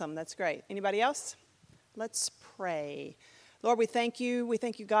That's great. Anybody else? Let's pray. Lord, we thank you. We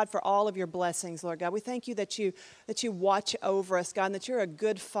thank you, God, for all of your blessings, Lord God. We thank you that you watch over us, God, and that you're a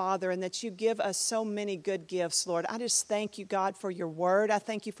good Father and that you give us so many good gifts, Lord. I just thank you, God, for your word. I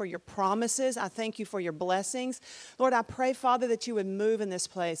thank you for your promises. I thank you for your blessings. Lord, I pray, Father, that you would move in this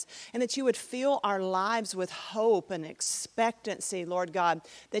place and that you would fill our lives with hope and expectancy, Lord God,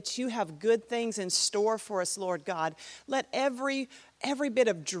 that you have good things in store for us, Lord God. Let every bit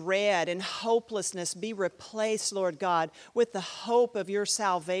of dread and hopelessness be replaced, Lord God, with the hope of your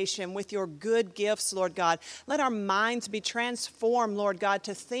salvation, with your good gifts, Lord God. Let our minds be transformed, Lord God,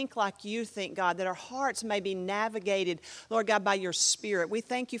 to think like you think, God, that our hearts may be navigated, Lord God, by your Spirit. We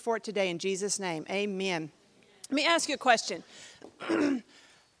thank you for it today in Jesus' name. Amen. Let me ask you a question.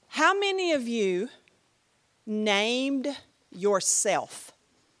 How many of you named yourself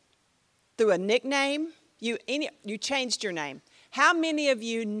through a nickname? You changed your name. How many of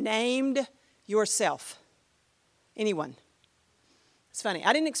you named yourself? Anyone? It's funny.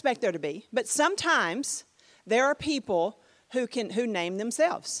 I didn't expect there to be, but sometimes there are people who name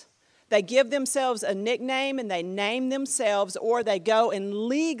themselves. They give themselves a nickname and they name themselves, or they go and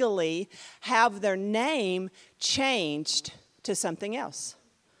legally have their name changed to something else.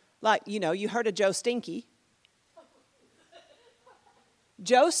 Like, you heard of Joe Stinky.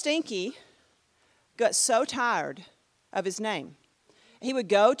 Joe Stinky got so tired of his name. He would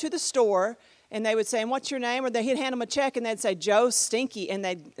go to the store and they would say, "And what's your name?" Or he'd hand them a check and they'd say, "Joe Stinky," and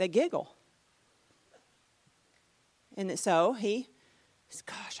they'd giggle. And so he said,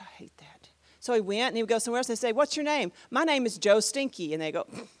 "Gosh, I hate that." So he went and he would go somewhere else and they'd say, "What's your name?" "My name is Joe Stinky." And they go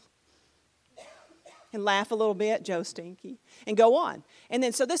and laugh a little bit, "Joe Stinky," and go on. And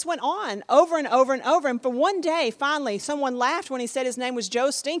then so this went on over and over and over. And for one day, finally, someone laughed when he said his name was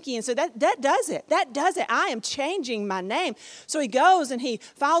Joe Stinky and said, that does it. That does it. I am changing my name. So he goes and he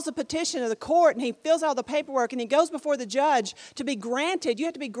files a petition to the court and he fills out the paperwork and he goes before the judge to be granted. You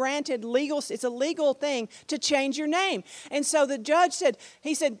have to be granted legal. It's a legal thing to change your name. And so the judge said,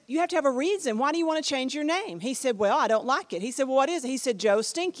 "You have to have a reason. Why do you want to change your name?" He said, "Well, I don't like it." He said, "Well, what is it?" He said, "Joe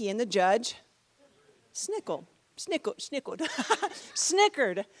Stinky." And the judge snickered.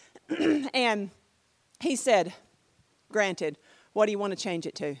 And he said, "Granted, what do you want to change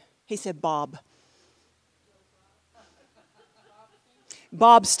it to?" He said, "Bob.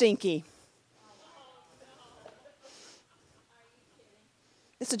 Bob Stinky."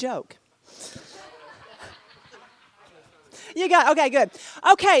 It's a joke. Okay, good.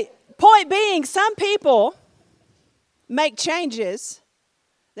 Okay, point being, some people make changes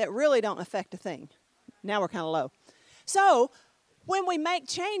that really don't affect a thing. Now we're kind of low. So when we make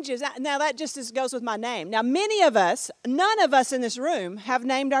changes, now that just goes with my name. Now none of us in this room have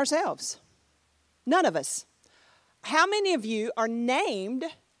named ourselves. None of us. How many of you are named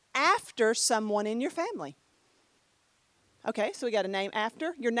after someone in your family? Okay, so we got a name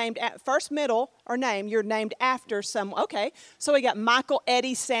after. You're named at first, middle, or name. You're named after someone. Okay, so we got Michael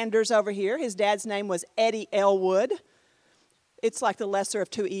Eddie Sanders over here. His dad's name was Eddie Elwood. It's like the lesser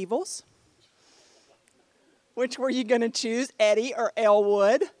of two evils. Which were you going to choose, Eddie or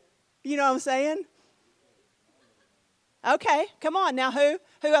Elwood? You know what I'm saying? Okay, come on. Now who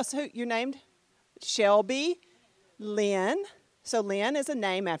else? Who you're named? Shelby, Lynn. So Lynn is a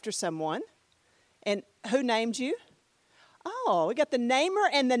name after someone. And who named you? Oh, we got the namer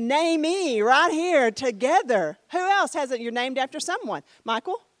and the namee right here together. Who else has it? You're named after someone.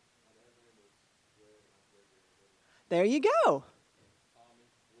 Michael? There you go.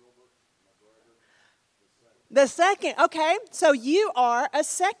 The second. Okay, so you are a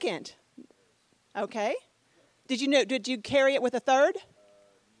second. Okay. Did you carry it with a third?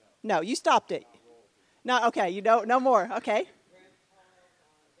 No, you stopped it. No, okay, you don't, no more. Okay.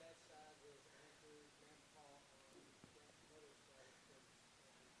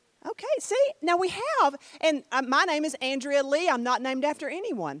 Okay, see, now we have, and my name is Andrea Lee. I'm not named after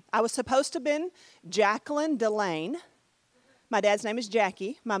anyone. I was supposed to have been Jacqueline Delane. My dad's name is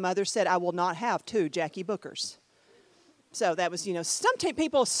Jackie. My mother said, "I will not have two Jackie Bookers." So that was, some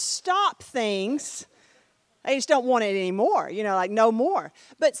people stop things. They just don't want it anymore, like no more.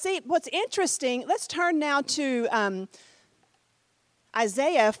 But see, what's interesting, let's turn now to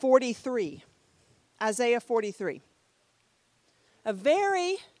Isaiah 43. Isaiah 43. A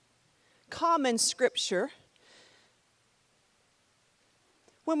very common scripture.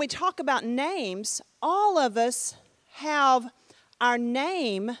 When we talk about names, all of us have our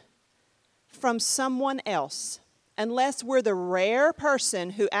name from someone else, unless we're the rare person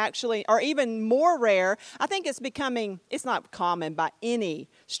who actually, or even more rare. I think it's not common by any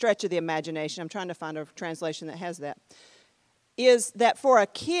stretch of the imagination. I'm trying to find a translation that has that. is that for a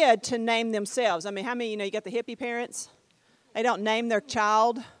kid to name themselves. I mean, how many, you got the hippie parents? They don't name their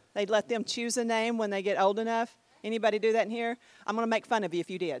child. They let them choose a name when they get old enough. Anybody do that in here? I'm going to make fun of you if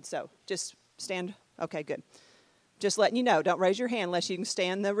you did, so just stand. Okay, good. Just letting you know, don't raise your hand unless you can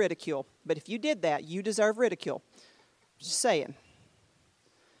stand the ridicule. But if you did that, you deserve ridicule. Just saying.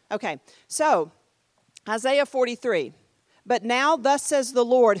 Okay, so Isaiah 43. But now thus says the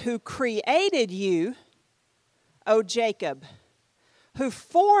Lord, who created you, O Jacob, who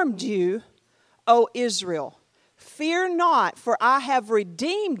formed you, O Israel. Fear not, for I have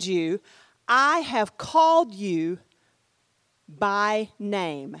redeemed you. I have called you by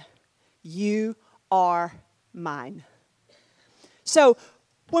name. You are mine. So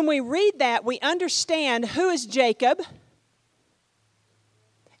when we read that, we understand who is Jacob,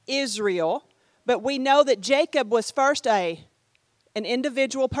 Israel, but we know that Jacob was first an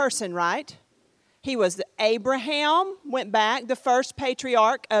individual person, right? He was Abraham, went back, the first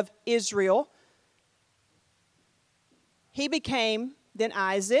patriarch of Israel. He became then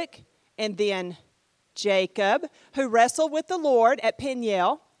Isaac and then Jacob, who wrestled with the Lord at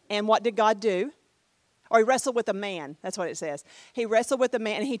Peniel. And what did God do? Or he wrestled with a man. That's what it says. He wrestled with a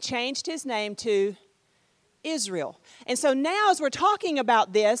man, and he changed his name to Israel. And so now as we're talking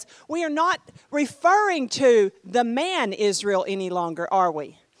about this, we are not referring to the man Israel any longer, are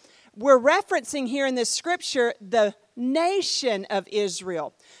we? We're referencing here in this scripture the nation of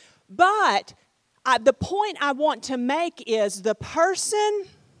Israel. But the point I want to make is the person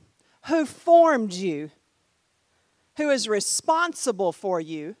who formed you, who is responsible for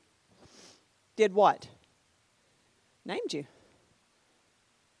you, did what? Named you.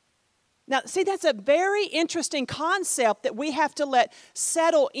 Now, see, that's a very interesting concept that we have to let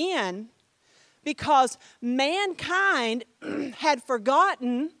settle in, because mankind had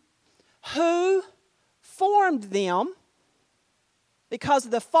forgotten who formed them. Because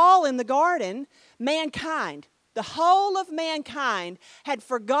of the fall in the garden, mankind, the whole of mankind, had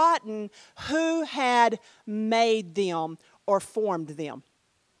forgotten who had made them or formed them.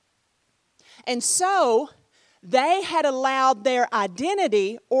 And so they had allowed their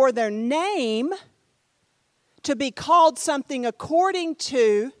identity or their name to be called something according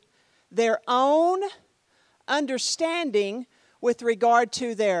to their own understanding with regard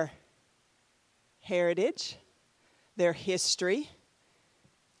to their heritage, their history,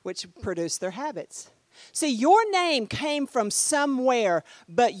 which produced their habits. See, your name came from somewhere,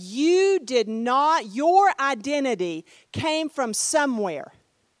 but you did not. Your identity came from somewhere.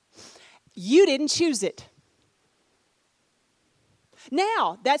 You didn't choose it.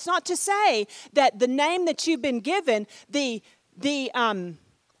 Now, that's not to say that the name that you've been given,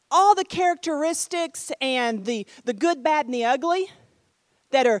 all the characteristics and the good, bad, and the ugly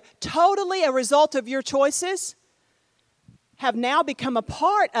that are totally a result of your choices have now become a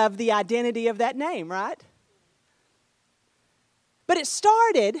part of the identity of that name, right? But it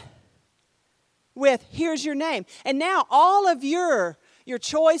started with, here's your name. And now all of your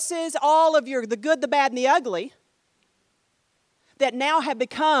choices, all of the good, the bad, and the ugly, that now have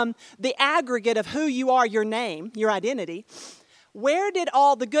become the aggregate of who you are, your name, your identity. Where did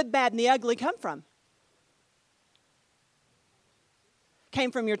all the good, bad, and the ugly come from?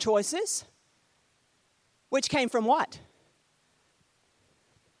 Came from your choices, which came from what?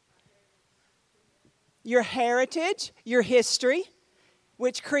 Your heritage, your history,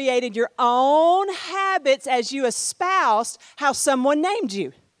 which created your own habits as you espoused how someone named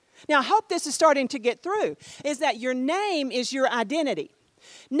you. Now, I hope this is starting to get through, is that your name is your identity.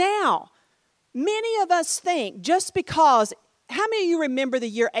 Now, many of us think just because, how many of you remember the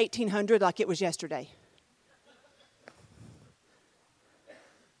year 1800 like it was yesterday?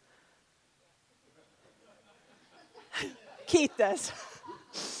 Keith does.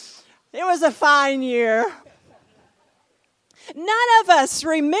 It was a fine year. None of us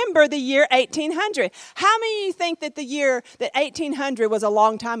remember the year 1800. How many of you think that the year that 1800 was a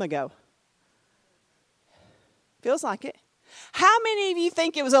long time ago? Feels like it. How many of you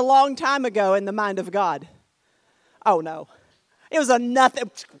think it was a long time ago in the mind of God? Oh, no. It was a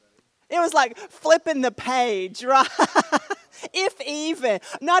nothing. It was like flipping the page, right? If even.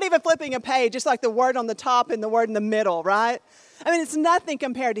 Not even flipping a page, just like the word on the top and the word in the middle, right? I mean, it's nothing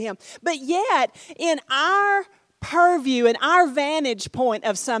compared to him. But yet, in our purview and our vantage point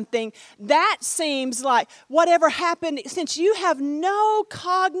of something, that seems like whatever happened, since you have no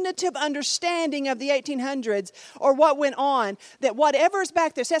cognitive understanding of the 1800s or what went on, that whatever's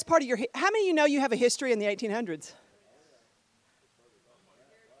back there, so that's part of your, how many of you know you have a history in the 1800s?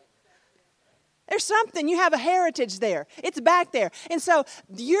 There's something. You have a heritage there. It's back there. And so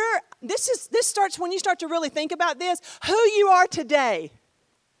this starts when you start to really think about this. Who you are today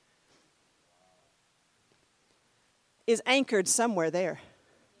is anchored somewhere there.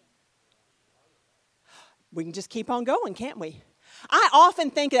 We can just keep on going, can't we? I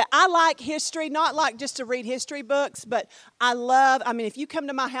often think that I like history, not like just to read history books, but if you come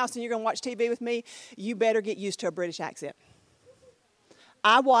to my house and you're going to watch TV with me, you better get used to a British accent.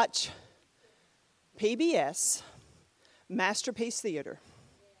 I watch PBS, Masterpiece Theater.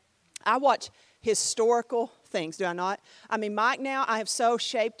 I watch historical things, do I not? Mike now, I have so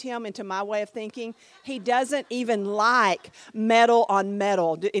shaped him into my way of thinking. He doesn't even like metal on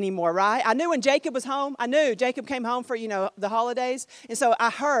metal anymore, right? I knew when Jacob was home, Jacob came home for, the holidays. And so I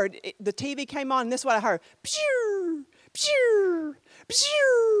heard, the TV came on, and this is what I heard. Pew, pew,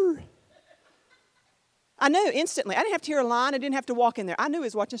 pew. I knew instantly. I didn't have to hear a line. I didn't have to walk in there. I knew he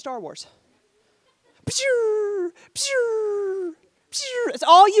was watching Star Wars. Pew, pew, pew. It's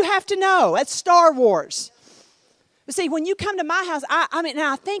all you have to know. That's Star Wars. But see, when you come to my house,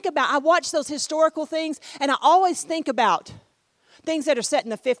 I watch those historical things, and I always think about things that are set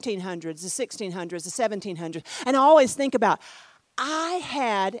in the 1500s, the 1600s, the 1700s. And I always think about, I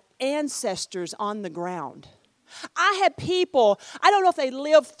had ancestors on the ground. I had people, I don't know if they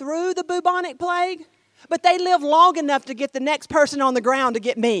lived through the bubonic plague, but they lived long enough to get the next person on the ground to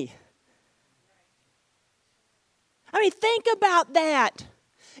get me. Think about that.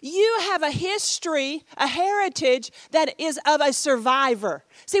 You have a history, a heritage that is of a survivor.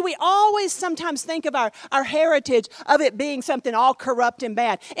 See, we always sometimes think of our heritage of it being something all corrupt and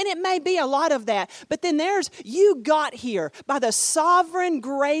bad. And it may be a lot of that. But then you got here. By the sovereign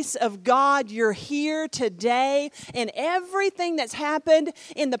grace of God, you're here today. And everything that's happened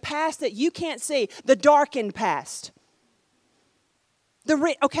in the past that you can't see, the darkened past.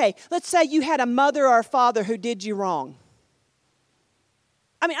 Let's say you had a mother or a father who did you wrong.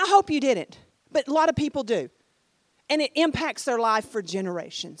 I hope you didn't, but a lot of people do. And it impacts their life for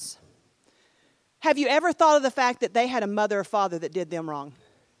generations. Have you ever thought of the fact that they had a mother or father that did them wrong?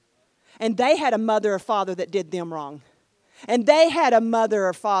 And they had a mother or father that did them wrong. And they had a mother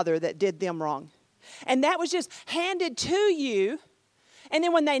or father that did them wrong. And that was just handed to you. And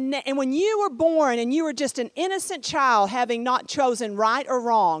then when you were born and you were just an innocent child, having not chosen right or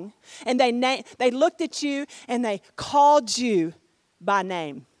wrong, and they looked at you and they called you by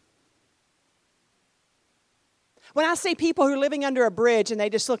name. When I see people who are living under a bridge and they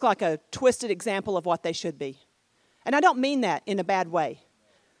just look like a twisted example of what they should be, and I don't mean that in a bad way,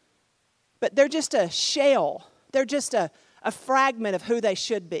 but they're just a shell. They're just a fragment of who they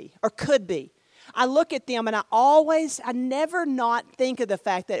should be or could be. I look at them and I never not think of the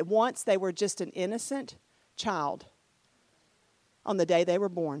fact that once they were just an innocent child on the day they were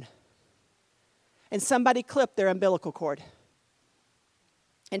born. And somebody clipped their umbilical cord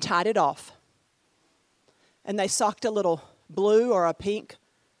and tied it off. And they socked a little blue or a pink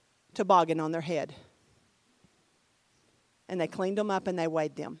toboggan on their head. And they cleaned them up and they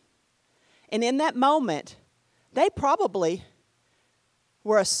weighed them. And in that moment, they probably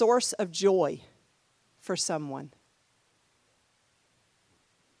were a source of joy for someone.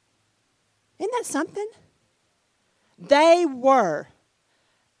 Isn't that something? They were,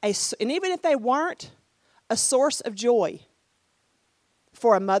 and even if they weren't, a source of joy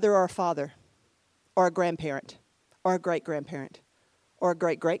for a mother or a father or a grandparent or a great-grandparent or a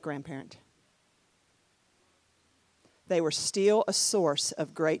great-great-grandparent. They were still a source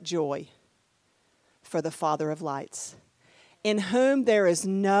of great joy for the Father of lights, in whom there is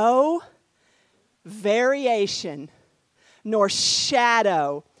no variation nor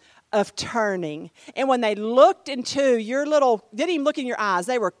shadow of turning. And when they looked into your didn't even look in your eyes,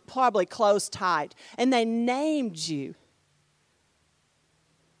 they were probably closed tight, and they named you.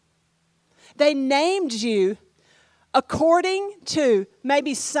 They named you according to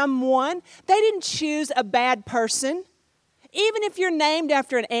maybe someone. They didn't choose a bad person. Even if you're named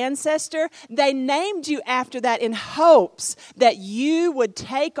after an ancestor, they named you after that in hopes that you would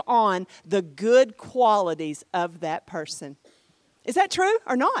take on the good qualities of that person. Is that true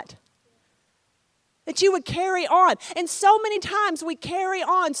or not? That you would carry on. And so many times we carry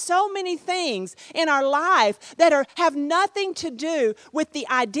on so many things in our life that have nothing to do with the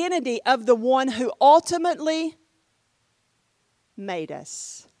identity of the one who ultimately made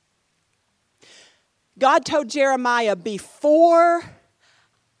us. God told Jeremiah, before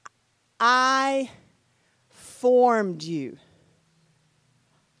I formed you,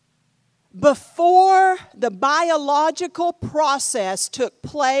 before the biological process took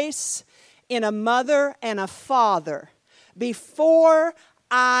place in a mother and a father, before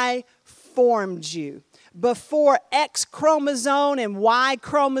I formed you. Before X chromosome and Y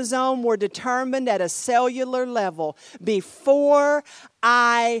chromosome were determined at a cellular level, before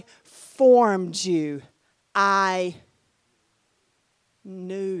I formed you, I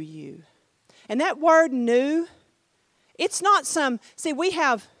knew you. And that word knew, it's not we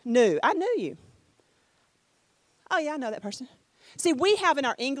have knew. I knew you. Oh yeah, I know that person. See, we have in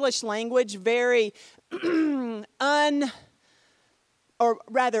our English language very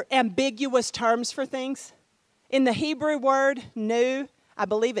ambiguous terms for things. In the Hebrew word knew, I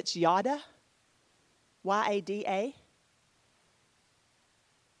believe it's yada, Y-A-D-A.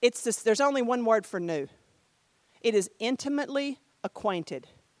 There's only one word for knew. It is intimately acquainted.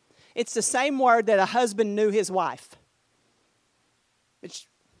 It's the same word that a husband knew his wife. It's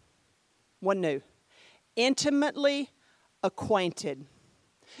one knew. Intimately acquainted.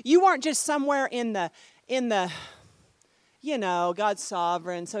 You weren't just somewhere in the God's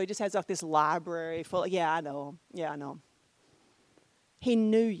sovereign, so he just has like this library full. Yeah, I know. He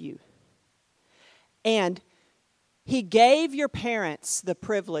knew you. And he gave your parents the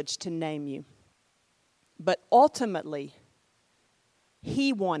privilege to name you. But ultimately,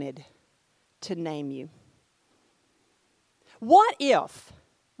 he wanted to name you. What if,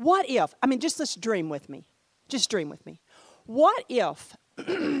 just let's dream with me. Just dream with me. What if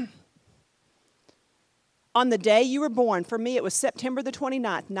on the day you were born, for me it was September the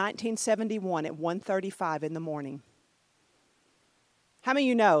 29th, 1971 at 1:35 in the morning. How many of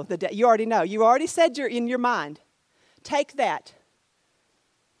you know the day? You already know. You already said you're in your mind. Take that.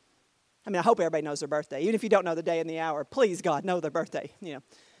 I hope everybody knows their birthday. Even if you don't know the day and the hour, please, God, know their birthday.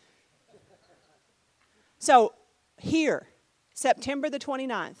 So here, September the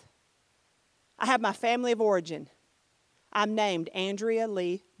 29th, I have my family of origin. I'm named Andrea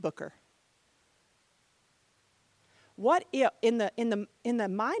Lee Booker. What if, in the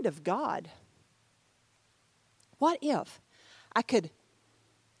mind of God, what if I could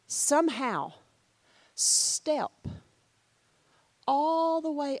somehow step all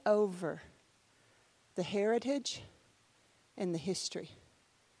the way over the heritage and the history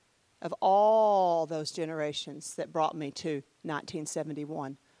of all those generations that brought me to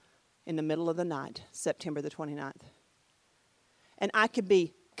 1971 in the middle of the night, September the 29th. And I could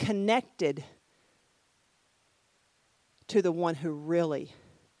be connected to the one who really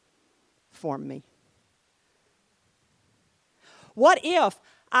formed me. What if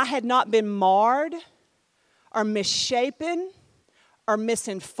I had not been marred or misshapen or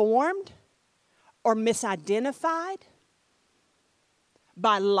misinformed or misidentified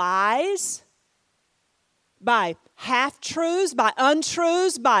by lies, by half-truths, by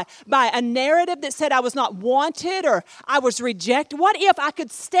untruths, by a narrative that said I was not wanted or I was rejected? What if I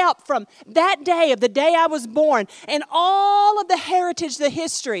could step from that day of the day I was born and all of the heritage, the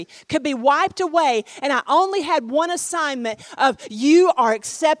history could be wiped away and I only had one assignment of you are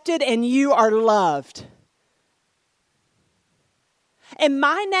accepted and you are loved? And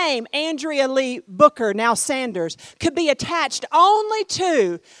my name, Andrea Lee Booker, now Sanders, could be attached only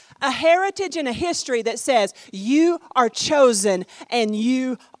to a heritage and a history that says you are chosen and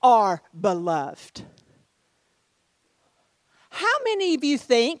you are beloved. How many of you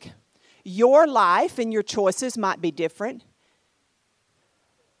think your life and your choices might be different?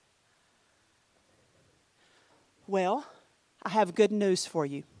 Well, I have good news for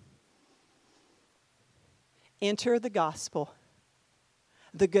you. Enter the gospel.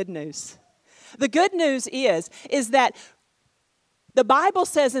 The good news. The good news is that the Bible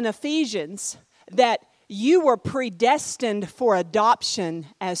says in Ephesians that you were predestined for adoption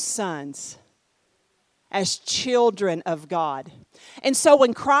as sons, as children of God. And so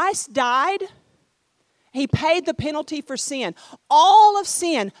when Christ died, he paid the penalty for sin. All of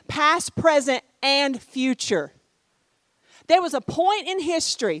sin, past, present, and future. There was a point in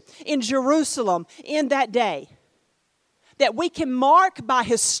history in Jerusalem in that day that we can mark by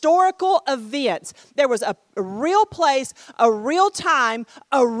historical events. There was a real place, a real time,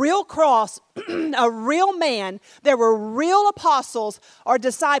 a real cross, a real man. There were real apostles or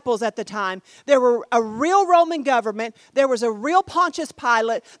disciples at the time. There were a real Roman government. There was a real Pontius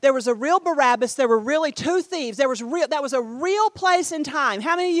Pilate. There was a real Barabbas. There were really two thieves. That was a real place and time.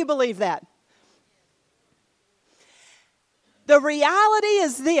 How many of you believe that? The reality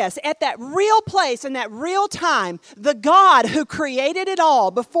is this: at that real place and that real time, the God who created it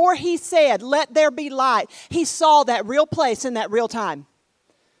all, before he said, "Let there be light," he saw that real place in that real time.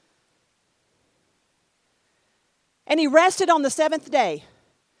 And he rested on the seventh day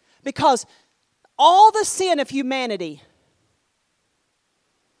because all the sin of humanity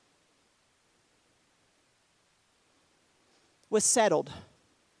was settled.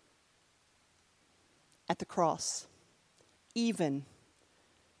 at the cross, even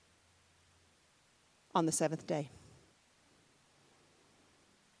on the seventh day.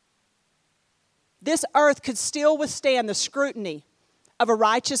 This earth could still withstand the scrutiny of a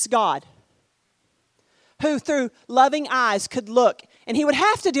righteous God who through loving eyes could look, and he would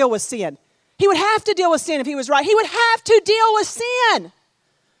have to deal with sin. He would have to deal with sin if he was right. He would have to deal with sin.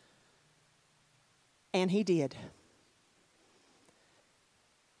 And he did.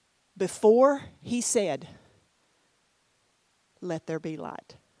 Before he said, "Let there be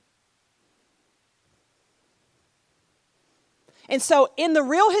light." And so in the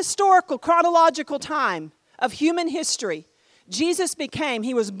real historical, chronological time of human history, Jesus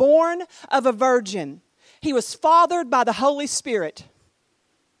he was born of a virgin. He was fathered by the Holy Spirit.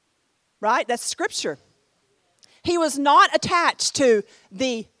 Right? That's Scripture. He was not attached to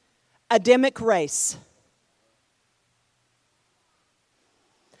the Adamic race.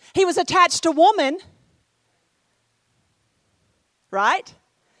 He was attached to woman. Right?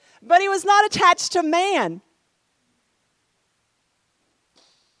 But he was not attached to man.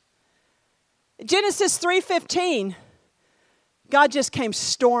 Genesis 3:15, God just came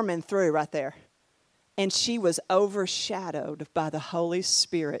storming through right there. And she was overshadowed by the Holy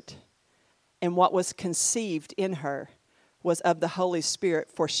Spirit. And what was conceived in her was of the Holy Spirit,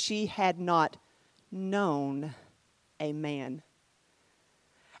 for she had not known a man.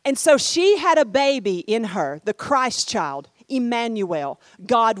 And so she had a baby in her, the Christ child, Emmanuel,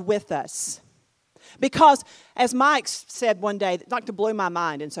 God with us. Because, as Mike said one day, Dr. blew my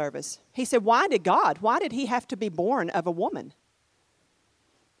mind in service. He said, why did he have to be born of a woman?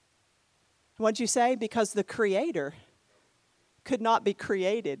 What'd you say? Because the Creator could not be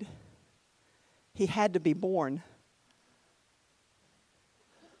created. He had to be born.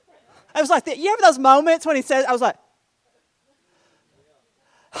 I was like, you ever those moments when he says, I was like,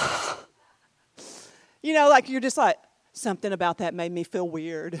 like you're just like, something about that made me feel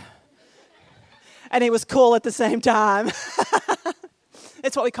weird. And he was cool at the same time.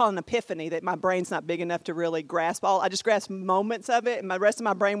 It's what we call an epiphany, that my brain's not big enough to really grasp all. I just grasped moments of it, and the rest of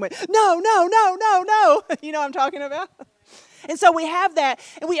my brain went, no. You know what I'm talking about? And so we have that,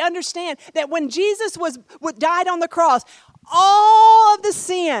 and we understand that when Jesus died on the cross, all of the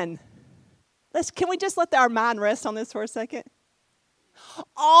sin, can we just let our mind rest on this for a second?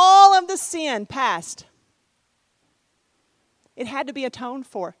 All of the sin passed. It had to be atoned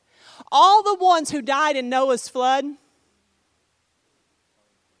for. All the ones who died in Noah's flood,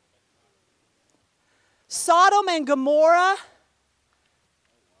 Sodom and Gomorrah,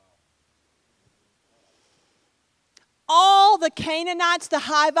 all the Canaanites, the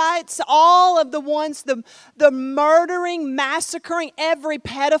Hivites, all of the ones, the murdering, massacring, every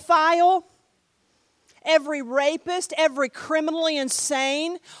pedophile, every rapist, every criminally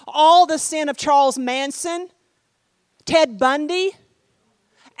insane, all the sin of Charles Manson, Ted Bundy,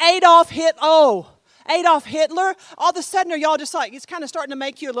 Adolf Hitler. All of a sudden are y'all just like, it's kind of starting to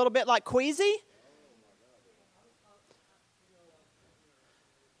make you a little bit like queasy?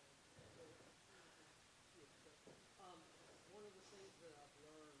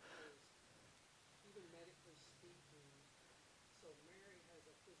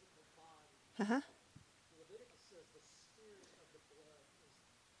 Uh-huh. Leviticus says the spirit of the blood is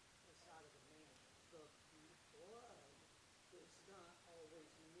inside of the man. The blood does not always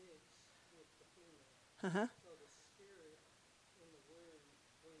mix with the female. Uh-huh. So the spirit in the womb,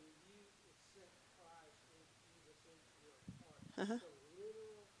 when you accept Christ and Jesus into your heart, Uh-huh.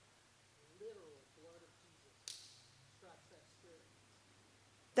 the literal blood of Jesus strikes that spirit.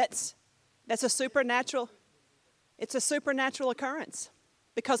 That's a supernatural. It's a supernatural occurrence.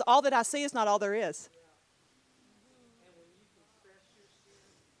 Because all that I see is not all there is. And when you confess your sin,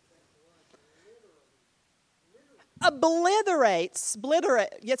 that blood literally.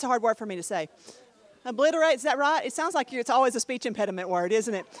 It's a hard word for me to say. Obliterate, is that right? It sounds like it's always a speech impediment word,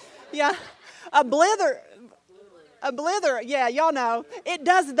 isn't it? Yeah. Obliterate, yeah, y'all know. It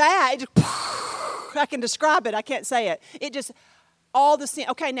does that. It just, I can describe it. I can't say it. It just, all the sin.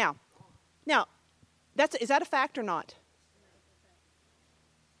 Okay, now, is that a fact or not?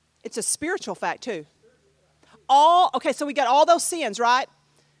 It's a spiritual fact too. So we got all those sins, right?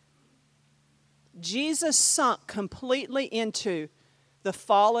 Jesus sunk completely into the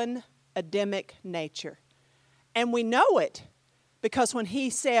fallen Adamic nature. And we know it because when he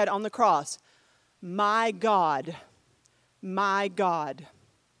said on the cross, my God,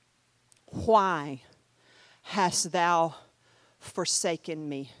 why hast thou forsaken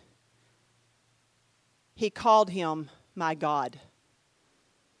me? He called him my God.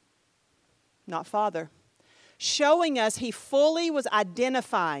 Not Father, showing us he fully was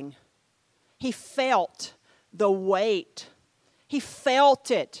identifying. He felt the weight. He felt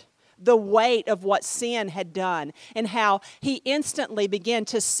it, the weight of what sin had done, and how he instantly began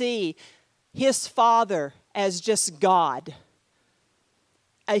to see his father as just God,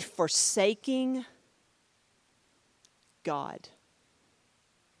 a forsaking God.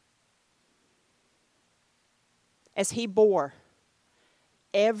 As he bore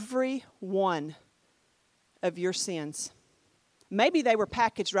every one of your sins. Maybe they were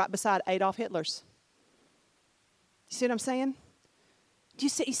packaged right beside Adolf Hitler's. You see what I'm saying? Do you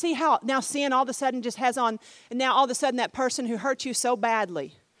see how now sin all of a sudden just has on, and now all of a sudden that person who hurt you so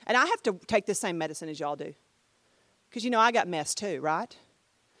badly, and I have to take the same medicine as y'all do. Because I got messed too, right?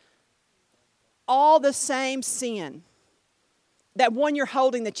 All the same sin. That one you're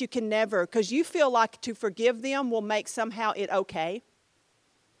holding that you can never, because you feel like to forgive them will make somehow it okay.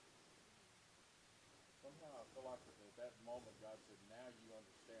 Somehow I feel like at that moment God said, now you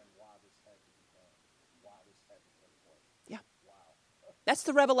understand why this had to be done, why this had to take place. Yeah. Wow. That's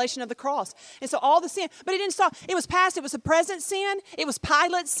the revelation of the cross. And so all the sin, but it didn't stop. It was past, it was the present sin, it was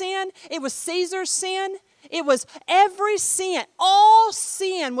Pilate's sin, it was Caesar's sin. It was every sin. All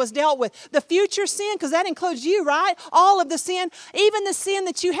sin was dealt with. The future sin, because that includes you, right? All of the sin, even the sin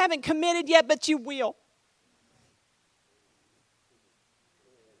that you haven't committed yet, but you will.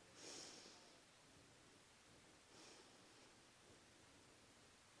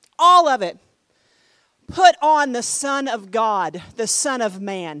 All of it. Put on the Son of God, the Son of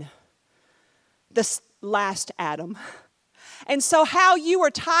Man, the last Adam. And so how you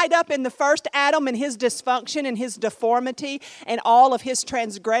were tied up in the first Adam and his dysfunction and his deformity and all of his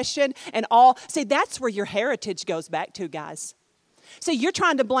transgression and all. See, that's where your heritage goes back to, guys. See, you're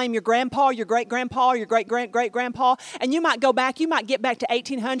trying to blame your grandpa, your great-grandpa, your great-great-great-grandpa, and you might go back, you might get back to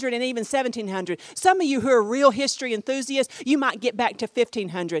 1800 and even 1700. Some of you who are real history enthusiasts, you might get back to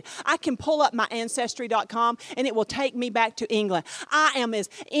 1500. I can pull up my Ancestry.com and it will take me back to England. I am as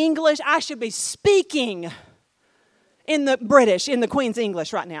English, I should be speaking in the Queen's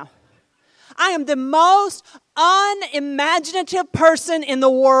English right now. I am the most unimaginative person in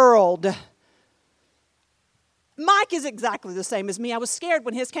the world. Mike is exactly the same as me. I was scared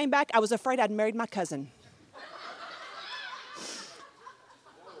when his came back. I was afraid I'd married my cousin.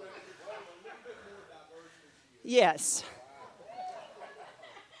 Yes.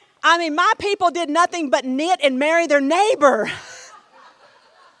 I mean, my people did nothing but knit and marry their neighbor.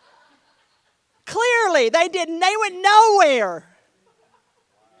 Clearly, they went nowhere.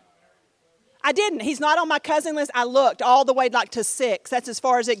 I didn't. He's not on my cousin list. I looked all the way like to 6. That's as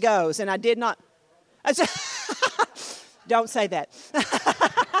far as it goes. And I did not. Don't say that.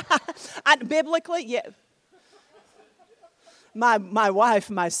 Biblically, yeah. My wife,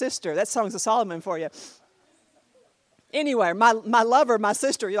 my sister. That Songs of Solomon for you. Anyway, my lover, my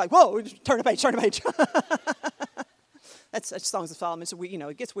sister. You're like, whoa, turn a page. That's Songs of Solomon. So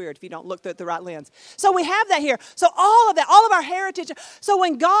it gets weird if you don't look through the right lens. So we have that here. So all of that, all of our heritage. So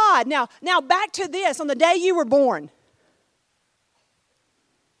when God, now back to this, on the day you were born.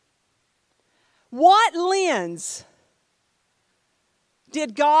 What lens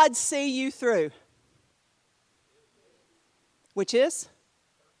did God see you through? Which is?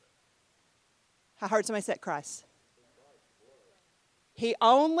 I heard somebody say Christ. He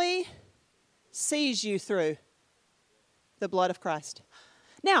only sees you through the blood of Christ.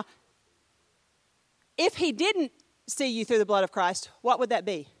 Now, if he didn't see you through the blood of Christ, what would that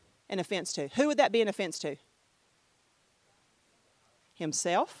be an offense to? Who would that be an offense to?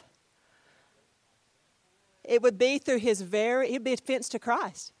 Himself. It would be through it'd be offense to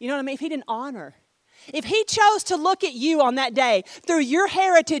Christ. You know what I mean? If he didn't honor. If he chose to look at you on that day through your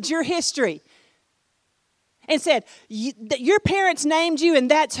heritage, your history, and said, your parents named you and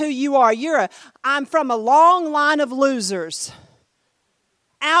that's who you are. I'm from a long line of losers,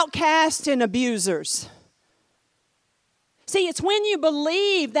 outcasts and abusers. See, it's when you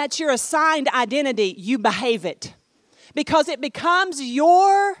believe that's your assigned identity, you behave it. Because it becomes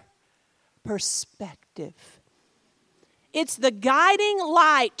your perspective. It's the guiding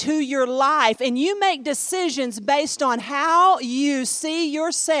light to your life, and you make decisions based on how you see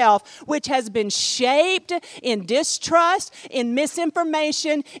yourself, which has been shaped in distrust, in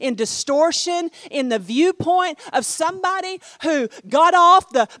misinformation, in distortion, in the viewpoint of somebody who got off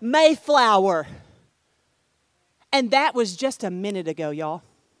the Mayflower. And that was just a minute ago, y'all.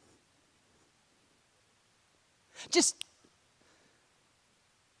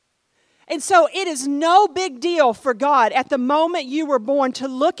 And so it is no big deal for God at the moment you were born to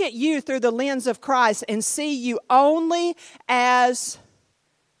look at you through the lens of Christ and see you only as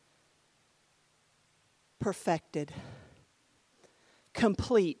perfected,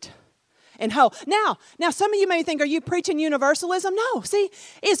 complete. and whole. Now, some of you may think, are you preaching universalism? No. See,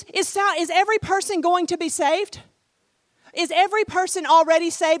 is every person going to be saved? Is every person already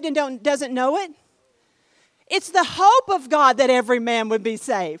saved and doesn't know it? It's the hope of God that every man would be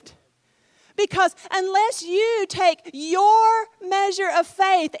saved. Because unless you take your measure of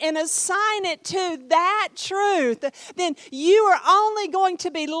faith and assign it to that truth, then you are only going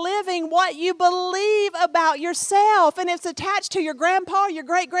to be living what you believe about yourself. And it's attached to your grandpa, your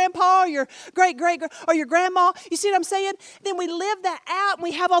great-grandpa, your great-great, or your grandma. You see what I'm saying? Then we live that out and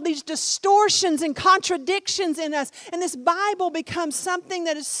we have all these distortions and contradictions in us. And this Bible becomes something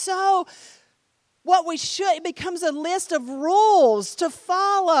that is so... it becomes a list of rules to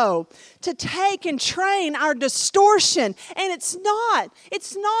follow, to take and train our distortion. And it's not.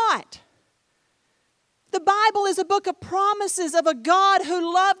 The Bible is a book of promises of a God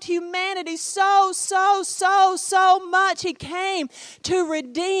who loved humanity so much. He came to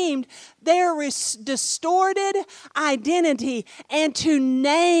redeem their distorted identity and to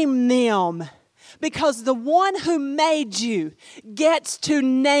name them. Because the one who made you gets to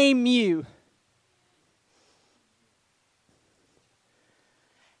name you.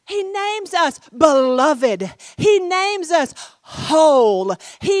 He names us beloved. He names us whole.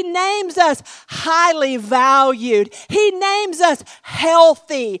 He names us highly valued. He names us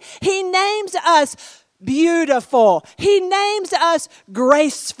healthy. He names us beautiful. He names us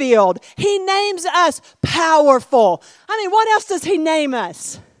grace-filled. He names us powerful. I mean, what else does He name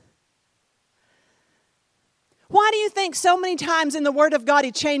us? Why do you think so many times in the Word of God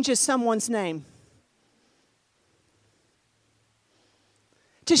He changes someone's name?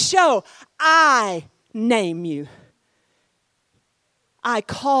 To show, I name you. I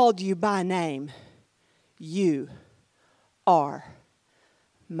called you by name. You are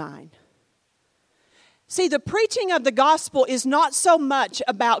mine. See, the preaching of the gospel is not so much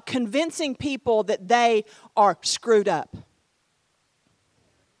about convincing people that they are screwed up.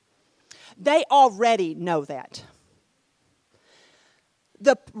 They already know that.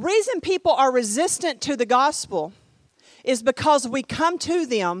 The reason people are resistant to the gospel is because we come to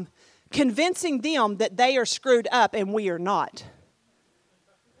them convincing them that they are screwed up and we are not.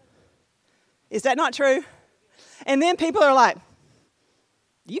 Is that not true? And then people are like,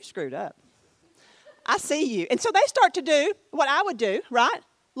 you screwed up. I see you. And so they start to do what I would do, right?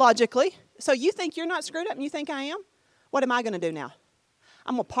 Logically. So you think you're not screwed up and you think I am? What am I going to do now?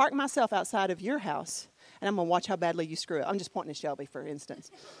 I'm going to park myself outside of your house and I'm going to watch how badly you screw up. I'm just pointing to Shelby, for instance.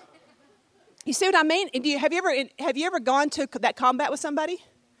 You see what I mean? Have you ever gone to that combat with somebody?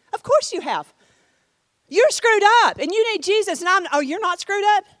 Of course you have. You're screwed up and you need Jesus and you're not screwed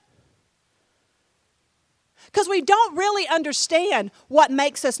up? Because we don't really understand what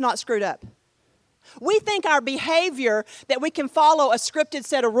makes us not screwed up. We think our behavior, that we can follow a scripted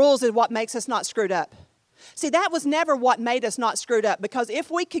set of rules, is what makes us not screwed up. See, that was never what made us not screwed up, because if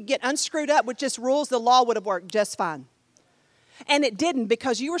we could get unscrewed up with just rules, the law would have worked just fine. And it didn't,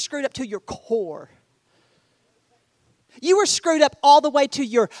 because you were screwed up to your core. You were screwed up all the way to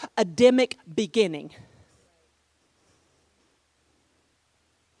your Adamic beginning.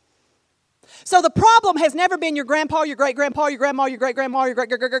 So the problem has never been your grandpa, your great-grandpa, your grandma, your great-grandma, your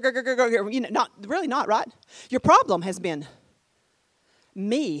great-great-great-great-great, not right. Your problem has been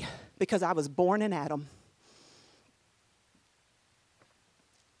me, because I was born in Adam.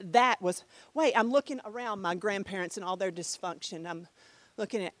 I'm looking around my grandparents and all their dysfunction. I'm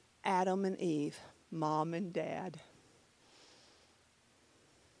looking at Adam and Eve, mom and dad.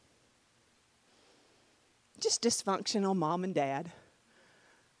 Just dysfunctional mom and dad.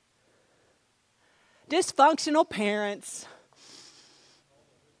 Dysfunctional parents.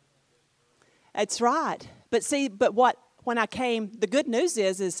 That's right. When I came, the good news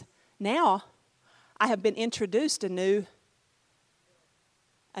is now I have been introduced a new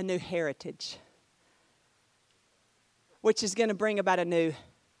heritage, which is going to bring about a new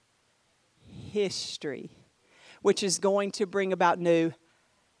history, which is going to bring about new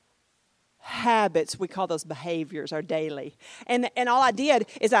habits. We call those behaviors, our daily. And all I did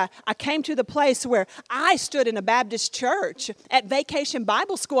is I came to the place where I stood in a Baptist church at Vacation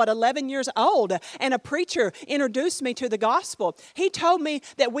Bible School at 11 years old, and a preacher introduced me to the gospel. He told me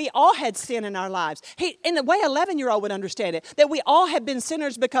that we all had sin in our lives. In the way an 11-year-old would understand it, that we all had been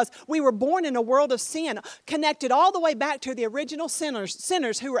sinners because we were born in a world of sin, connected all the way back to the original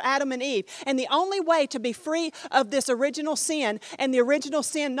sinners who were Adam and Eve. And the only way to be free of this original sin, and the original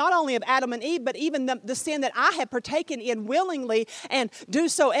sin not only of Adam Adam and Eve, but even the sin that I have partaken in willingly and do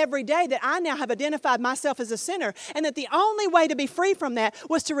so every day, that I now have identified myself as a sinner, and that the only way to be free from that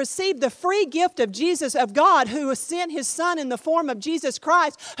was to receive the free gift of Jesus, of God, who sent His Son in the form of Jesus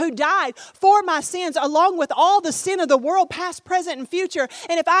Christ, who died for my sins along with all the sin of the world, past, present, and future.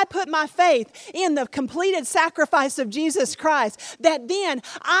 And if I put my faith in the completed sacrifice of Jesus Christ, that then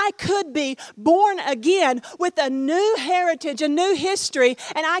I could be born again with a new heritage, a new history,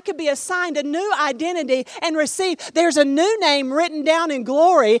 and I could be assigned a new identity and receive, there's a new name written down in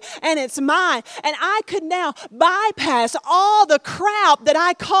glory, and it's mine. And I could now bypass all the crap that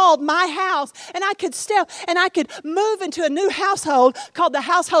I called my house, and I could step and I could move into a new household called the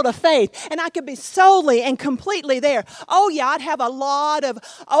household of faith, and I could be solely and completely there. Oh yeah, I'd have a lot of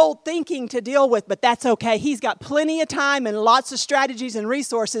old thinking to deal with, but that's okay. He's got plenty of time and lots of strategies and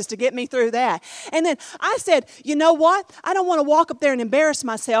resources to get me through that. And then I said, you know what? I don't want to walk up there and embarrass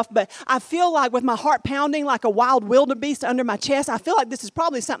myself, but I feel like with my heart pounding like a wild wildebeest under my chest, I feel like this is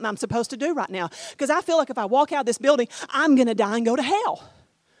probably something I'm supposed to do right now, because I feel like if I walk out of this building, I'm going to die and go to hell.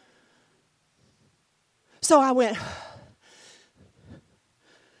 So I went,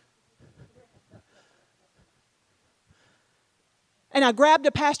 and I grabbed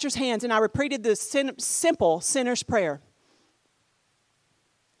a pastor's hands and I repeated the simple sinner's prayer.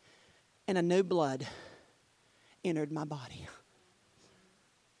 And a new blood entered my body.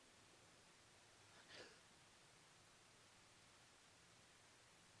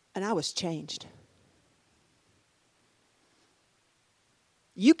 And I was changed.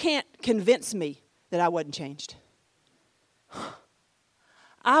 You can't convince me that I wasn't changed.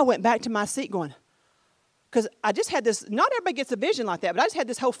 I went back to my seat going, because I just had this, not everybody gets a vision like that, but I just had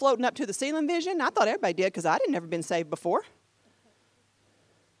this whole floating up to the ceiling vision. I thought everybody did, because I had never been saved before.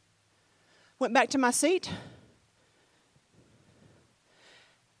 Went back to my seat,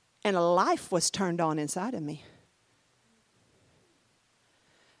 and a life was turned on inside of me.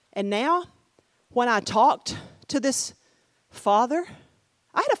 And now, when I talked to this father,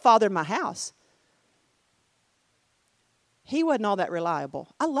 I had a father in my house. He wasn't all that reliable.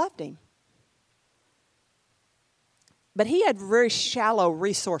 I loved him. But he had very shallow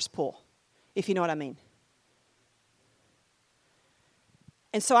resource pool, if you know what I mean.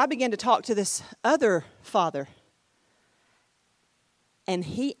 And so I began to talk to this other father. And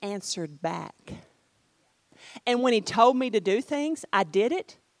he answered back. And when he told me to do things, I did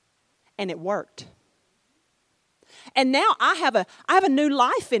it. And it worked. And now I have a new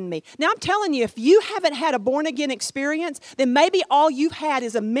life in me. Now I'm telling you, if you haven't had a born again experience, then maybe all you've had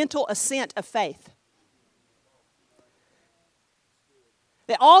is a mental assent of faith.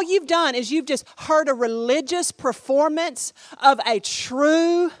 That all you've done is you've just heard a religious performance of a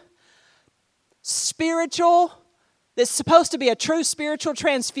true spiritual, that's supposed to be a true spiritual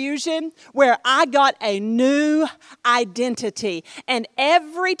transfusion, where I got a new identity. And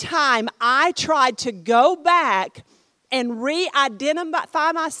every time I tried to go back and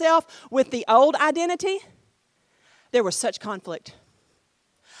re-identify myself with the old identity, there was such conflict.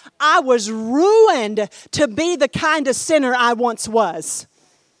 I was ruined to be the kind of sinner I once was.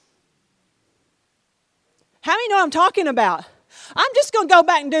 How many know what I'm talking about? I'm just going to go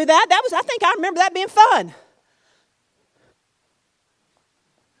back and do that. I think I remember that being fun.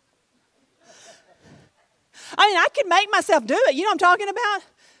 I mean, I could make myself do it. You know what I'm talking about?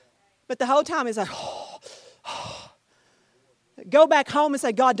 But the whole time it's like, go back home and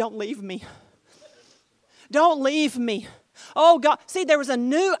say, God, don't leave me. Don't leave me. Oh, God. See, there was a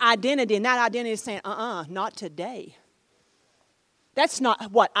new identity, and that identity is saying, not today. That's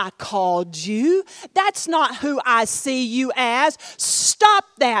not what I called you. That's not who I see you as. Stop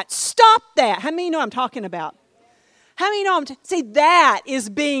that. Stop that. How many know what I'm talking about? How many know see, that is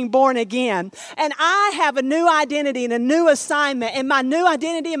being born again. And I have a new identity and a new assignment. And my new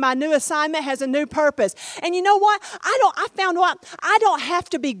identity and my new assignment has a new purpose. And you know what? I found what? I don't have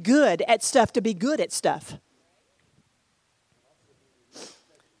to be good at stuff to be good at stuff.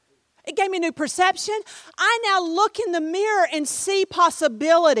 It gave me a new perception. I now look in the mirror and see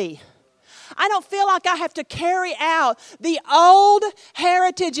possibility. I don't feel like I have to carry out the old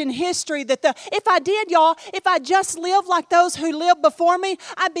heritage and history if I did, y'all, if I just lived like those who lived before me,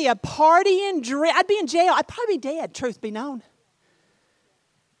 I'd be a partying, I'd be in jail. I'd probably be dead, truth be known.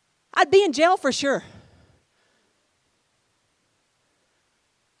 I'd be in jail for sure.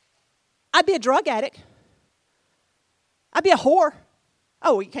 I'd be a drug addict. I'd be a whore.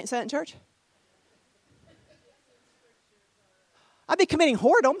 Oh, you can't say that in church? I'd be committing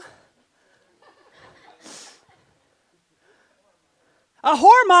whoredom. A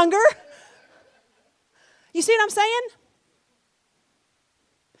whoremonger. You see what I'm saying?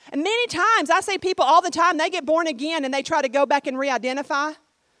 And many times, I see people all the time, they get born again and they try to go back and re-identify.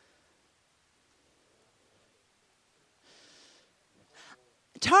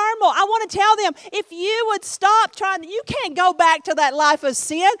 Turmoil. I want to tell them, if you would stop trying, you can't go back to that life of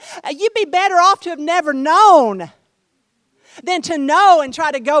sin. You'd be better off to have never known than to know and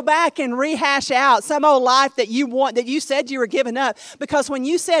try to go back and rehash out some old life that you want, that you said you were giving up. Because when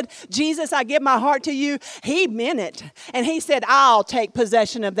you said, Jesus, I give my heart to you, he meant it. And he said, I'll take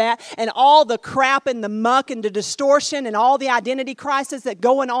possession of that. And all the crap and the muck and the distortion and all the identity crisis that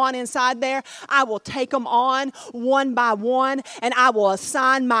going on inside there, I will take them on one by one. And I will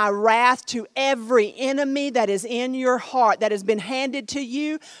assign my wrath to every enemy that is in your heart, that has been handed to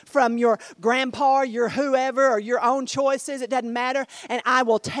you from your grandpa, your whoever, or your own choices. It doesn't matter. And I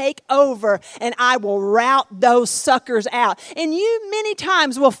will take over and I will rout those suckers out. And you many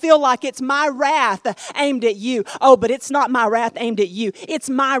times will feel like it's my wrath aimed at you. Oh, but it's not my wrath aimed at you. It's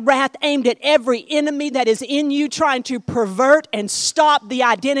my wrath aimed at every enemy that is in you, trying to pervert and stop the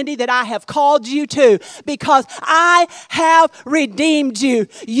identity that I have called you to, because I have redeemed you.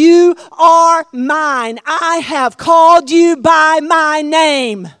 You are mine. I have called you by my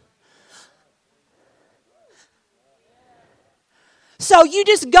name. So you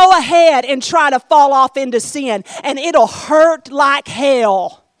just go ahead and try to fall off into sin, and it'll hurt like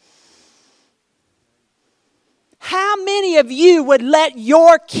hell. How many of you would let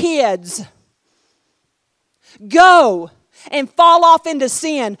your kids go and fall off into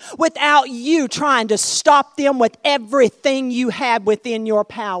sin without you trying to stop them with everything you have within your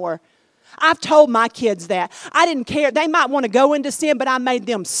power? I've told my kids that. I didn't care. They might want to go into sin, but I made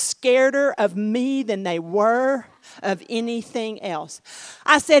them scareder of me than they were of anything else.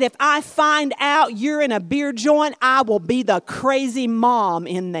 I said, if I find out you're in a beer joint, I will be the crazy mom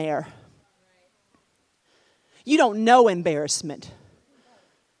in there. You don't know embarrassment.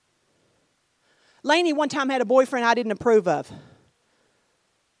 Lainey one time had a boyfriend I didn't approve of.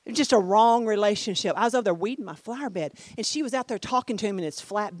 It was just a wrong relationship. I was over there weeding my flower bed, and she was out there talking to him in his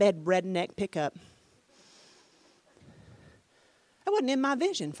flatbed redneck pickup. That wasn't in my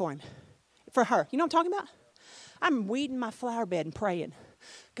vision for him, for her. You know what I'm talking about? I'm weeding my flower bed and praying.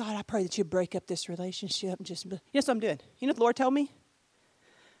 God, I pray that you break up this relationship. And just, you know what I'm doing? You know what the Lord told me?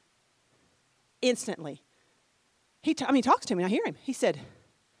 Instantly. He talks to me, and I hear him. He said,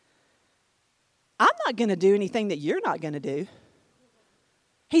 I'm not going to do anything that you're not going to do.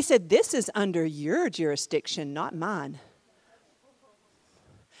 He said, this is under your jurisdiction, not mine.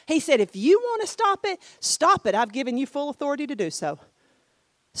 He said, if you want to stop it, stop it. I've given you full authority to do so.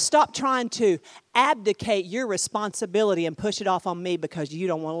 Stop trying to abdicate your responsibility and push it off on me because you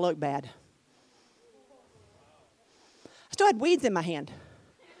don't want to look bad. I still had weeds in my hand.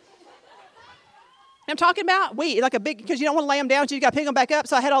 I'm talking about weed, like a big, because you don't want to lay them down, so you got to pick them back up.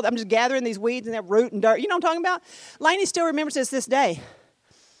 So I'm just gathering these weeds and that root and dirt. You know what I'm talking about? Lainey still remembers this day.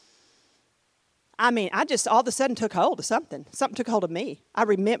 I mean, I just all of a sudden took hold of something. Something took hold of me. I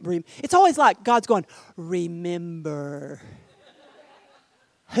remember. It's always like God's going, remember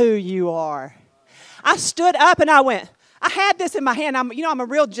who you are. I stood up and I went, I had this in my hand. I'm a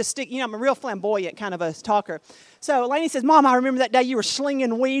real flamboyant kind of a talker. So Lainey says, Mom, I remember that day you were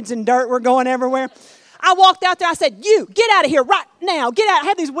slinging weeds and dirt. We're going everywhere. I walked out there. I said, you, get out of here right now. Get out. I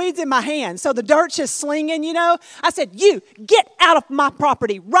had these weeds in my hand. So the dirt's just slinging, you know. I said, you, get out of my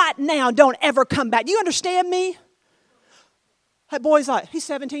property right now. Don't ever come back. Do you understand me? That boy's like, he's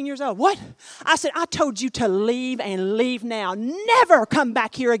 17 years old. What? I said, I told you to leave and leave now. Never come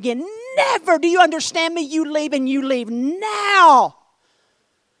back here again. Never. Do you understand me? You leave and you leave now.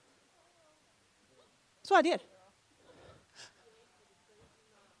 That's what I did.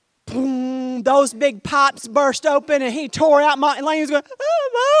 Boom, those big pipes burst open and he tore out my, and Lainey was going,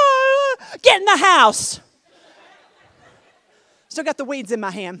 get in the house. Still got the weeds in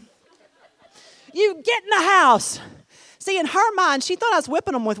my hand. You get in the house. See, in her mind, she thought I was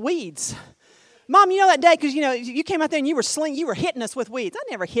whipping them with weeds. Mom, you know that day, because, you came out there and you were hitting us with weeds. I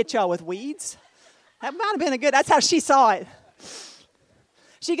never hit y'all with weeds. That might have been that's how she saw it.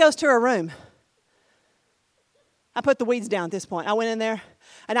 She goes to her room. I put the weeds down at this point. I went in there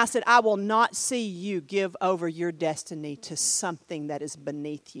and I said, I will not see you give over your destiny to something that is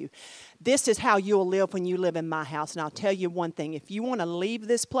beneath you. This is how you'll live when you live in my house. And I'll tell you one thing. If you want to leave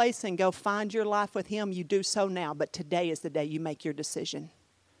this place and go find your life with him, you do so now. But today is the day you make your decision.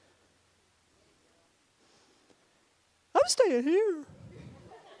 I'm staying here.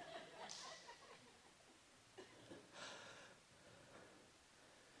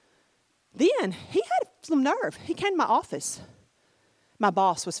 Then he had some nerve. He came to my office. My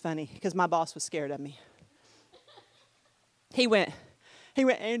boss was funny because my boss was scared of me. He went, He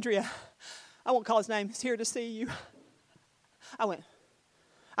went, Andrea, I won't call his name. He's here to see you. I went,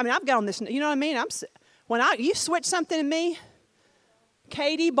 I've got on this, you know what I mean? You switch something in me,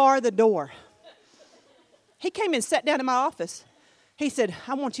 Katie, bar the door. He came and sat down in my office. He said,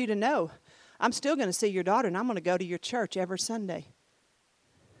 I want you to know, I'm still going to see your daughter, and I'm going to go to your church every Sunday.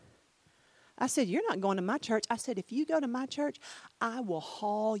 I said, you're not going to my church. I said, if you go to my church, I will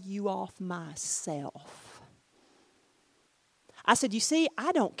haul you off myself. I said, you see,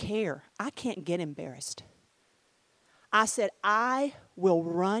 I don't care. I can't get embarrassed. I said, I will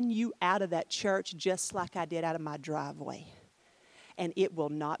run you out of that church just like I did out of my driveway. And it will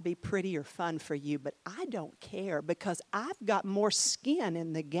not be pretty or fun for you, but I don't care because I've got more skin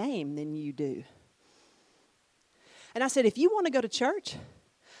in the game than you do. And I said, if you want to go to church,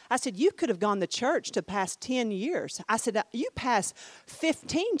 I said, you could have gone to church to past 10 years. I said, you pass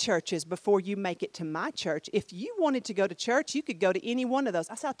 15 churches before you make it to my church. If you wanted to go to church, you could go to any one of those.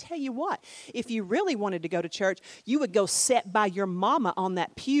 I said, I'll tell you what, if you really wanted to go to church, you would go sit by your mama on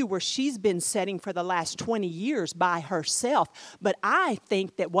that pew where she's been sitting for the last 20 years by herself. But I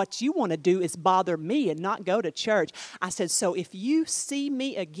think that what you want to do is bother me and not go to church. I said, so if you see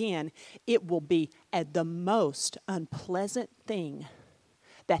me again, it will be the most unpleasant thing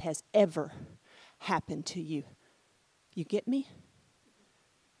that has ever happened to you. You get me?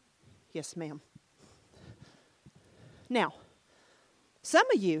 Yes, ma'am. Now, some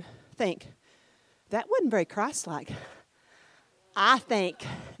of you think, that wasn't very Christ-like. I think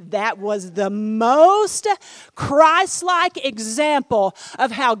that was the most Christ-like example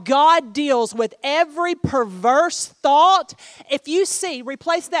of how God deals with every perverse thought. If you see,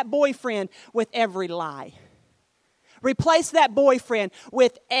 replace that boyfriend with every lie. Replace that boyfriend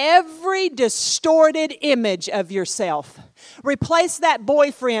with every distorted image of yourself. Replace that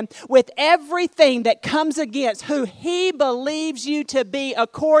boyfriend with everything that comes against who he believes you to be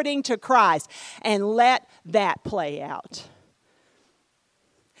according to Christ. And let that play out.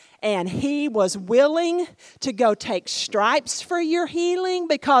 And he was willing to go take stripes for your healing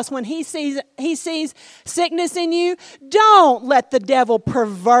because when he sees sickness in you, don't let the devil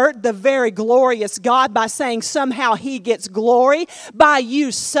pervert the very glorious God by saying somehow he gets glory by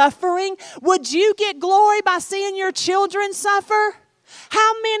you suffering. Would you get glory by seeing your children suffer?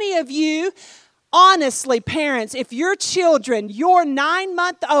 How many of you, honestly, parents, if your children, your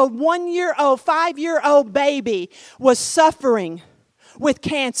 9-month-old, 1-year-old, 5-year-old baby was suffering with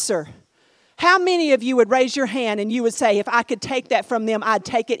cancer, how many of you would raise your hand and you would say, if I could take that from them, I'd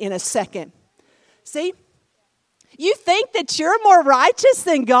take it in a second? See? You think that you're more righteous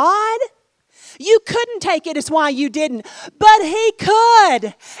than God? You couldn't take it, is why you didn't. But he could,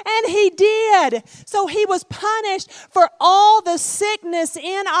 and he did. So he was punished for all the sickness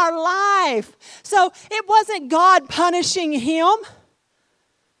in our life. So it wasn't God punishing him.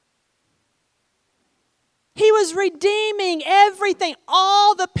 He was redeeming everything,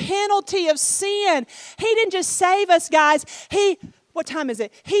 all the penalty of sin. He didn't just save us, guys. What time is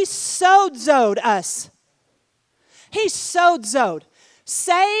it? He sozoed us. He sozoed.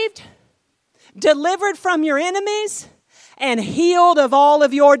 Saved, delivered from your enemies, and healed of all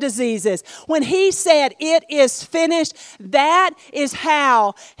of your diseases. When he said, it is finished, that is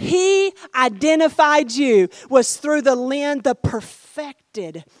how he identified you, was through the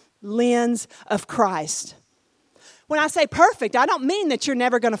perfected lens of Christ. When I say perfect, I don't mean that you're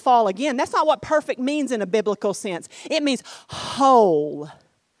never going to fall again. That's not what perfect means in a biblical sense. It means whole.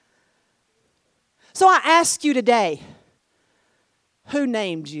 So I ask you today, who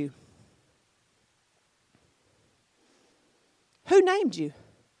named you? Who named you?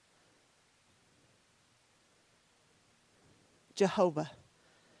 Jehovah.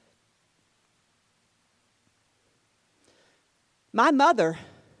 My mother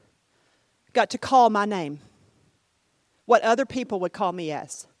got to call my name, what other people would call me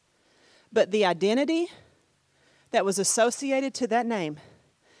as. But the identity that was associated to that name,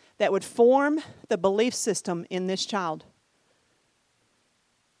 that would form the belief system in this child,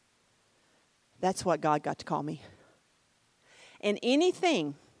 that's what God got to call me. And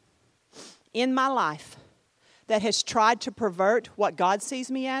anything in my life that has tried to pervert what God sees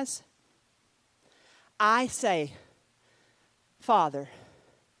me as, I say, Father,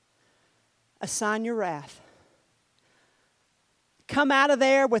 assign your wrath. Come out of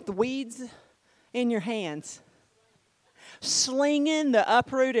there with the weeds in your hands, slinging the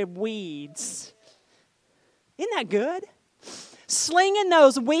uprooted weeds. Isn't that good? Slinging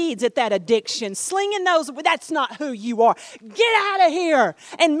those weeds at that addiction, that's not who you are. Get out of here.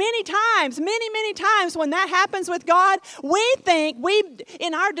 And many times when that happens with God,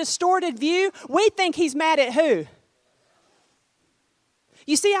 in our distorted view, we think he's mad at who?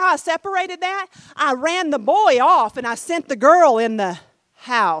 You see how I separated that? I ran the boy off and I sent the girl in the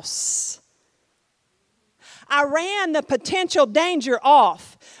house. I ran the potential danger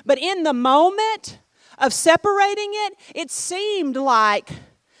off. But in the moment of separating it, it seemed like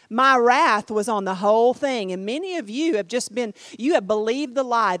my wrath was on the whole thing. And many of you have you have believed the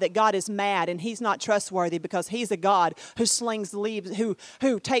lie that God is mad and He's not trustworthy because He's a God who slings leaves,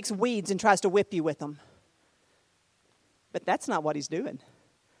 who takes weeds and tries to whip you with them. But that's not what He's doing.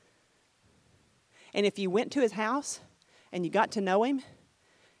 And if you went to His house and you got to know Him,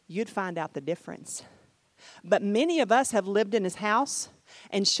 you'd find out the difference. But many of us have lived in His house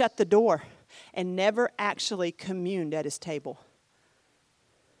and shut the door and never actually communed at His table.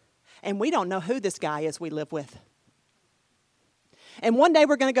 And we don't know who this guy is we live with. And one day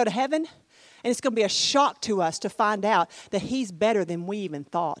we're going to go to heaven, and it's going to be a shock to us to find out that He's better than we even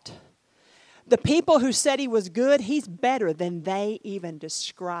thought. The people who said He was good, He's better than they even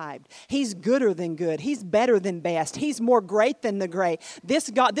described. He's gooder than good. He's better than best. He's more great than the great. This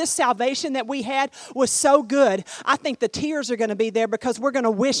salvation that we had was so good. I think the tears are going to be there because we're going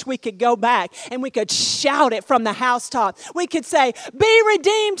to wish we could go back and we could shout it from the housetop. We could say, be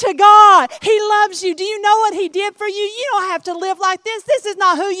redeemed to God. He loves you. Do you know what He did for you? You don't have to live like this. This is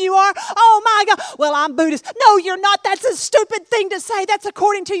not who you are. Oh my God. Well, I'm Buddhist. No, you're not. That's a stupid thing to say. That's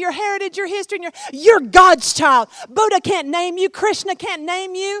according to your heritage, your history, and you're God's child. Buddha can't name you. Krishna can't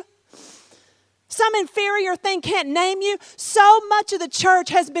name you. Some inferior thing can't name you. So much of the church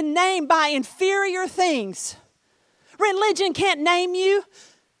has been named by inferior things. Religion can't name you.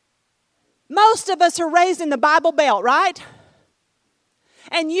 Most of us are raised in the Bible Belt, right?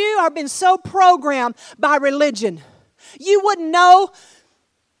 And you have been so programmed by religion. You wouldn't know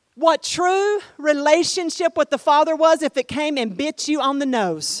what true relationship with the Father was if it came and bit you on the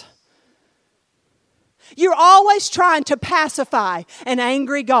nose. You're always trying to pacify an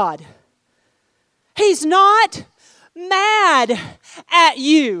angry God. He's not mad at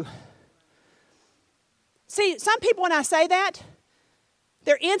you. See, some people, when I say that,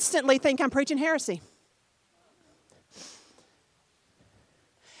 they instantly think I'm preaching heresy.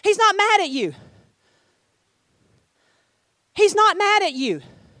 He's not mad at you. He's not mad at you.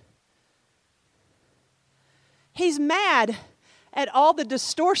 He's mad at all the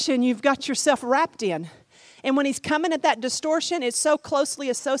distortion you've got yourself wrapped in. And when He's coming at that distortion, it's so closely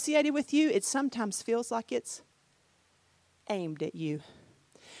associated with you, it sometimes feels like it's aimed at you.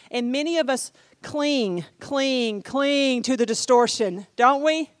 And many of us cling to the distortion, don't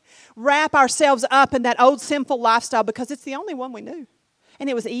we? Wrap ourselves up in that old sinful lifestyle because it's the only one we knew. And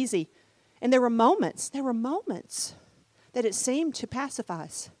it was easy. And there were moments that it seemed to pacify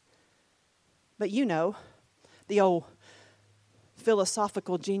us. But you know, the old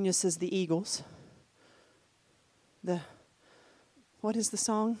philosophical geniuses, the Eagles. What is the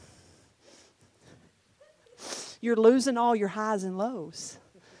song? You're losing all your highs and lows.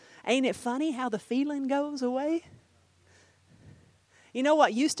 Ain't it funny how the feeling goes away? You know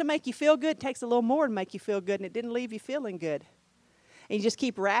what used to make you feel good takes a little more to make you feel good, and it didn't leave you feeling good. And you just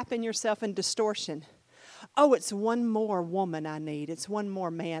keep wrapping yourself in distortion. Oh, it's one more woman I need. It's one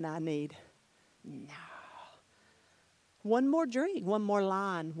more man I need. No. One more drink, one more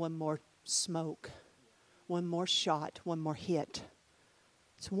line, one more smoke, one more shot, one more hit.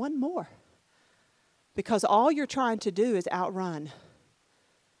 It's one more. Because all you're trying to do is outrun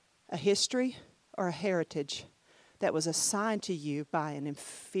a history or a heritage that was assigned to you by an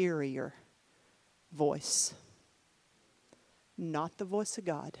inferior voice. Not the voice of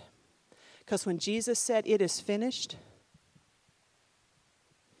God. Because when Jesus said, "It is finished,"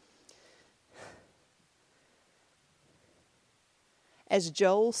 as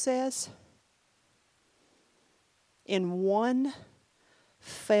Joel says, in one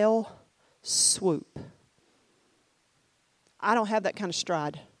fell swoop. I don't have that kind of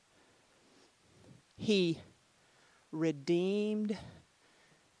stride. He redeemed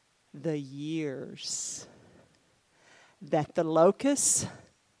the years that the locust,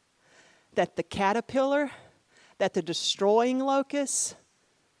 that the caterpillar, that the destroying locust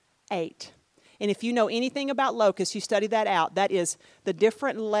ate. And if you know anything about locusts, you study that out. That is the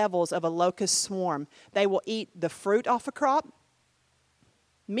different levels of a locust swarm. They will eat the fruit off a crop.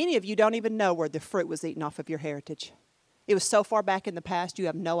 Many of you don't even know where the fruit was eaten off of your heritage. It was so far back in the past, you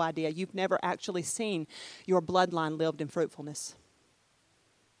have no idea. You've never actually seen your bloodline lived in fruitfulness.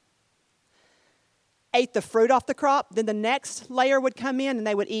 Ate the fruit off the crop. Then the next layer would come in and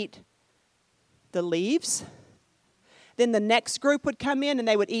they would eat the leaves. Then the next group would come in and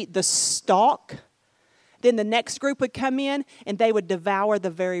they would eat the stalk. Then the next group would come in and they would devour the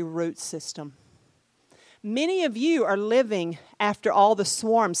very root system. Many of you are living after all the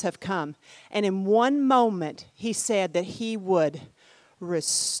swarms have come. And in one moment, he said that he would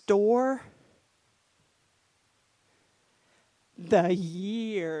restore the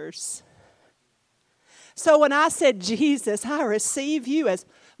years. So when I said, Jesus, I receive you as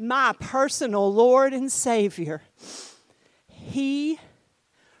my personal Lord and Savior, he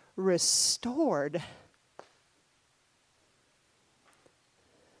restored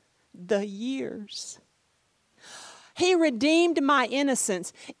the years. He redeemed my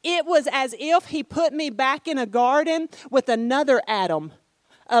innocence. It was as if he put me back in a garden with another Adam,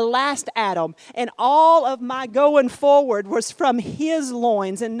 a last Adam, and all of my going forward was from his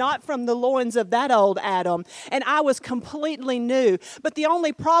loins and not from the loins of that old Adam. And I was completely new. But the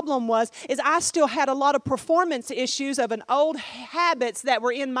only problem is I still had a lot of performance issues of an old habits that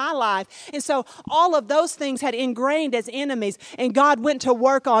were in my life. And so all of those things had ingrained as enemies. And God went to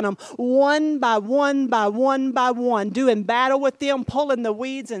work on them one by one by one by one, doing battle with them, pulling the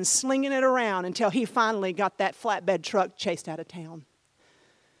weeds and slinging it around until he finally got that flatbed truck chased out of town.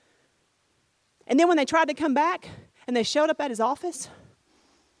 And then when they tried to come back and they showed up at his office,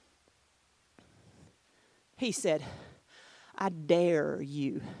 he said, I dare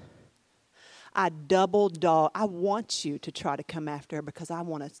you. I double dog. I want you to try to come after her because I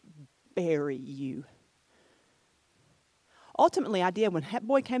want to bury you. Ultimately, I did. When that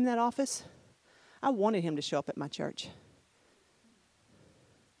boy came in that office, I wanted him to show up at my church.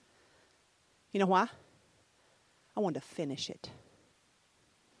 You know why? I wanted to finish it.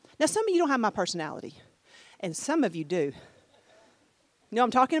 Now, some of you don't have my personality, and some of you do. You know what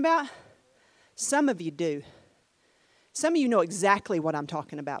I'm talking about? Some of you do. Some of you know exactly what I'm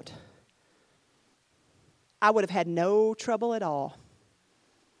talking about. I would have had no trouble at all.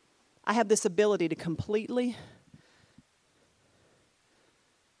 I have this ability to completely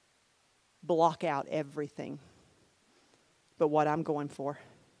block out everything but what I'm going for.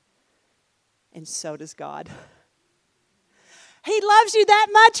 And so does God. He loves you that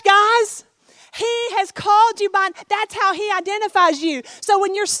much, guys. He has called you by, that's how he identifies you. So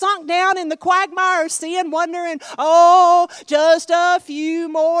when you're sunk down in the quagmire of sin, wondering, oh, just a few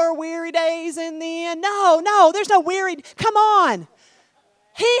more weary days and then, no, there's no weary, come on.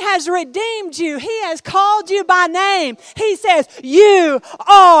 He has redeemed you. He has called you by name. He says, you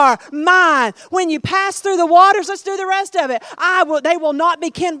are mine. When you pass through the waters, let's do the rest of it. They will not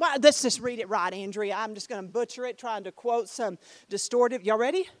be kin. Let's just read it right, Andrea. I'm just going to butcher it, trying to quote some distorted. Y'all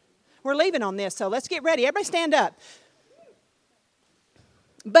ready? We're leaving on this, so let's get ready. Everybody stand up.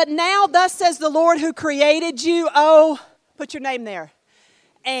 But now, thus says the Lord who created you. Oh, put your name there.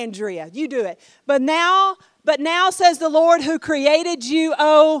 Andrea, you do it. But now says the Lord who created you,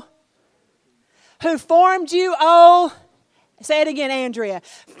 who formed you, say it again, Andrea.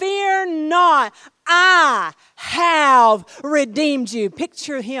 Fear not, I have redeemed you.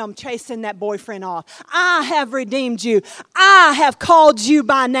 Picture him chasing that boyfriend off. I have redeemed you. I have called you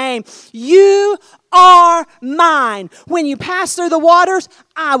by name. You are mine. When you pass through the waters,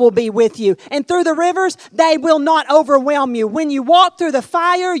 I will be with you. And through the rivers, they will not overwhelm you. When you walk through the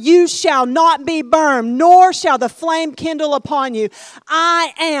fire, you shall not be burned, nor shall the flame kindle upon you.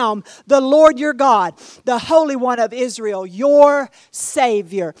 I am the Lord your God, the Holy One of Israel, your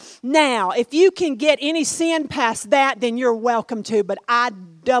Savior. Now, if you can get any sin past that, then you're welcome to. But I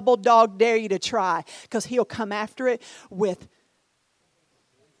double dog dare you to try, because he'll come after it with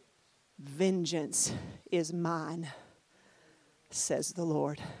vengeance is mine, says the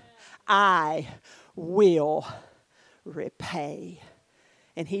Lord. I will repay.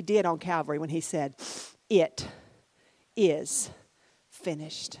 And he did on Calvary when he said, it is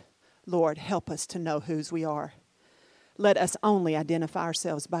finished. Lord, help us to know whose we are. Let us only identify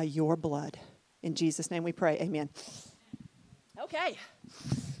ourselves by your blood. In Jesus' name we pray. Amen. Okay.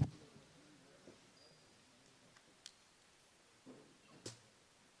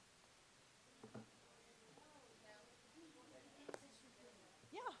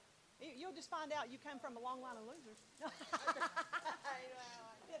 You'll just find out you come from a long line of losers.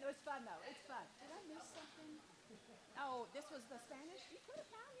 It was fun, though. It's fun. Did I miss something? Oh, this was the Spanish? You could have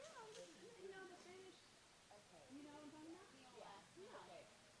found, yeah.